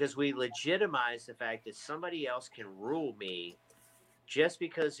 because we legitimize the fact that somebody else can rule me just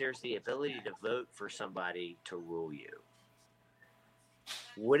because there's the ability to vote for somebody to rule you.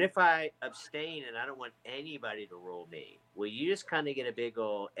 What if I abstain and I don't want anybody to rule me? Well, you just kind of get a big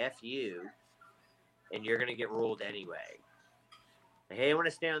old F you, and you're going to get ruled anyway. Hey, I want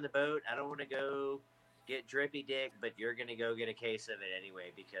to stay on the boat. I don't want to go get drippy dick, but you're going to go get a case of it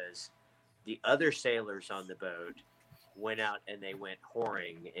anyway because the other sailors on the boat went out and they went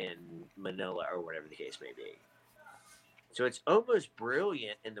whoring in Manila or whatever the case may be. So it's almost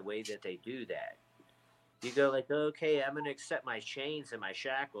brilliant in the way that they do that. You go like, okay, I'm going to accept my chains and my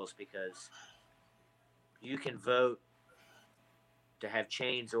shackles because you can vote to have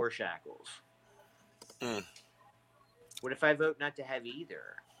chains or shackles. Mm. What if I vote not to have either?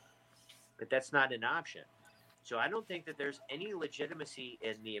 But that's not an option. So I don't think that there's any legitimacy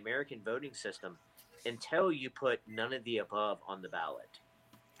in the American voting system until you put none of the above on the ballot.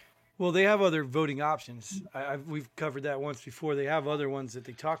 Well, they have other voting options. We've covered that once before. They have other ones that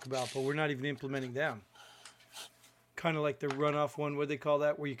they talk about, but we're not even implementing them. Kind of like the runoff one, what do they call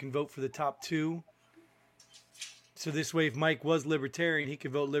that, where you can vote for the top two. So this way, if Mike was libertarian, he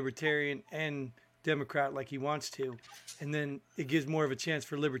could vote libertarian and Democrat like he wants to. And then it gives more of a chance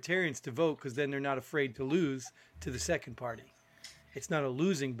for libertarians to vote because then they're not afraid to lose to the second party. It's not a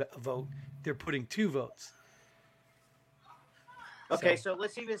losing vote. They're putting two votes. Okay, so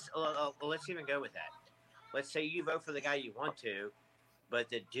let's even go with that. Let's say you vote for the guy you want to, but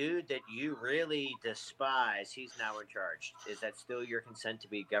the dude that you really despise, he's now in charge. Is that still your consent to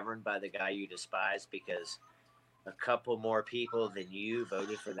be governed by the guy you despise because a couple more people than you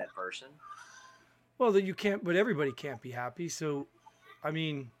voted for that person? Well, then you can't, but everybody can't be happy. So, I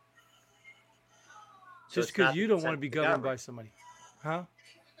mean, So just it's not because the you don't consent want to of be the governed by governed. somebody. Huh?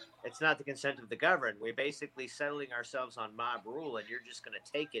 It's not the consent of the governed. We're basically settling ourselves on mob rule, and you're just going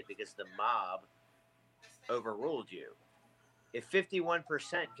to take it because the mob overruled you. If 51%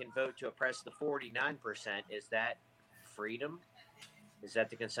 can vote to oppress the 49%, is that freedom? Is that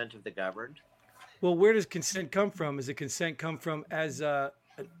the consent of the governed? Well, where does consent come from? Does the consent come from as an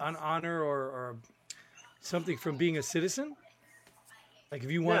honor or something from being a citizen? Like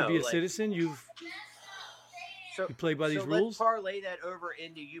if you want to be a citizen, you play by these rules? Let's parlay that over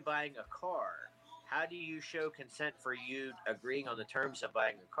into you buying a car. How do you show consent for you agreeing on the terms of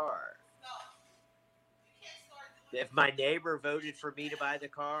buying a car? If my neighbor voted for me to buy the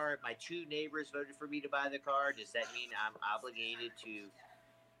car, if my two neighbors voted for me to buy the car, does that mean I'm obligated to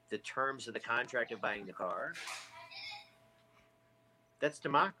the terms of the contract of buying the car? That's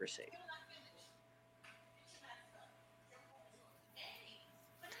democracy.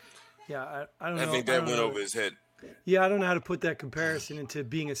 Yeah, I don't know. I think that went over his head. Yeah, I don't know how to put that comparison into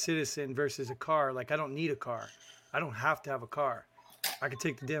being a citizen versus a car. Like, I don't need a car. I don't have to have a car. I could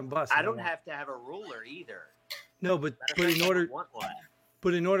take the damn bus. I don't have to have a ruler either. No, but in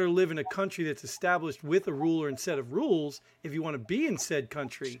order to live in a country that's established with a ruler and set of rules, if you want to be in said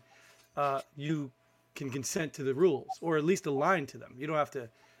country, you can consent to the rules or at least align to them. You don't have to.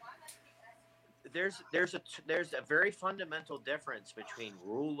 There's a very fundamental difference between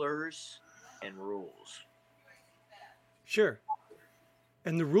rulers and rules. Sure.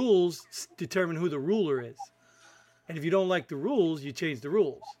 And the rules determine who the ruler is. And if you don't like the rules, you change the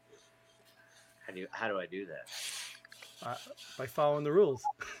rules. How do I do that? By following the rules.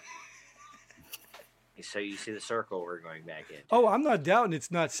 So you see the circle we're going back in. Oh, I'm not doubting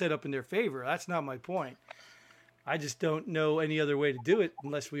it's not set up in their favor. That's not my point. I just don't know any other way to do it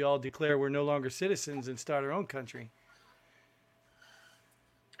unless we all declare we're no longer citizens and start our own country.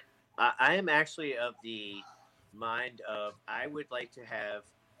 I am actually of the mind of I would like to have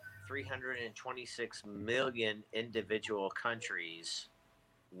 326 million individual countries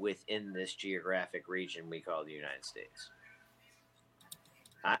within this geographic region we call the United States.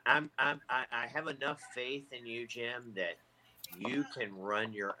 I have enough faith in you, Jim, that you can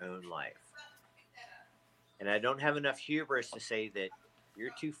run your own life. And I don't have enough hubris to say that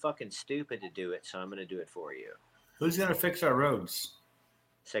you're too fucking stupid to do it, so I'm going to do it for you. Who's going to fix our roads?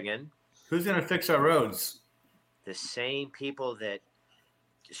 Say again? Who's going to fix our roads? The same people that...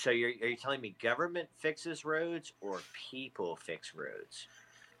 So are you telling me government fixes roads or people fix roads?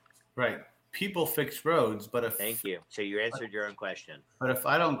 Right. People fix roads, but if... Thank you. So you answered your own question. But if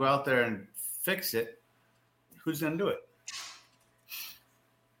I don't go out there and fix it, who's going to do it?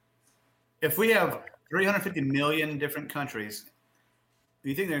 If we have 350 million different countries, do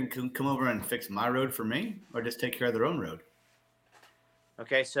you think they can come over and fix my road for me, or just take care of their own road?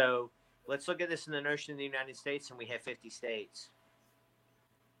 Okay, so let's look at this in the notion of the United States, and we have 50 states.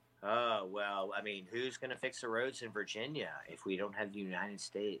 Oh, well, I mean, who's going to fix the roads in Virginia if we don't have the United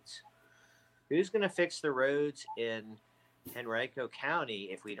States? Who's going to fix the roads in Henrico County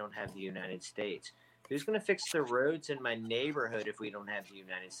if we don't have the United States? Who's going to fix the roads in my neighborhood if we don't have the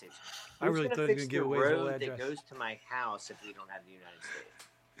United States? I really thought you were going to give away his whole road address. that goes to my house if we don't have the United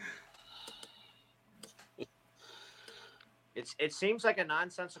States? It seems like a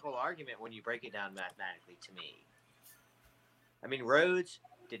nonsensical argument when you break it down mathematically to me. I mean, roads,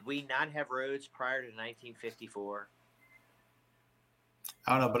 did we not have roads prior to 1954?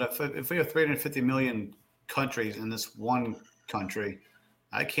 I don't know, but if we have 350 million countries in this one country,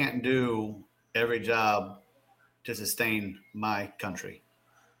 I can't do every job to sustain my country.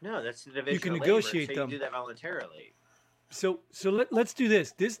 No, that's the division. You can of negotiate labor, so them. you do that voluntarily. So let's do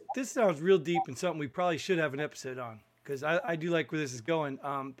this. This sounds real deep and something we probably should have an episode on, because I do like where this is going.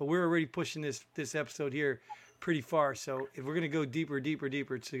 But we're already pushing this episode here pretty far. So if we're gonna go deeper,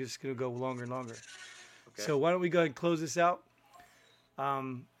 it's just gonna go longer and longer. Okay. So why don't we go ahead and close this out,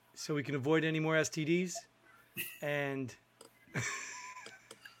 so we can avoid any more STDs, and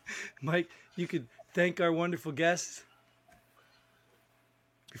Mike, you could thank our wonderful guests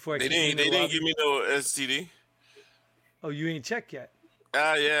before They didn't give me no STD. Oh, you ain't checked yet?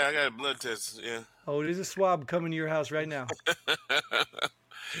 Yeah, I got a blood test. Yeah. Oh, there's a swab coming to your house right now.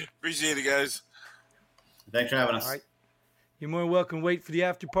 Appreciate it, guys. Thanks for having us. All right. You're more than welcome. Wait for the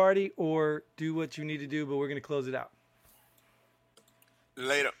after party or do what you need to do, but we're going to close it out.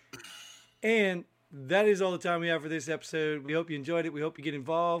 Later. And that is all the time we have for this episode. We hope you enjoyed it. We hope you get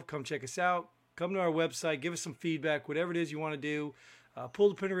involved. Come check us out. Come to our website. Give us some feedback, whatever it is you want to do.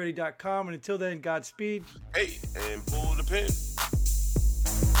 PullThePinReady.com. And until then, Godspeed. Hey, and pull the pin.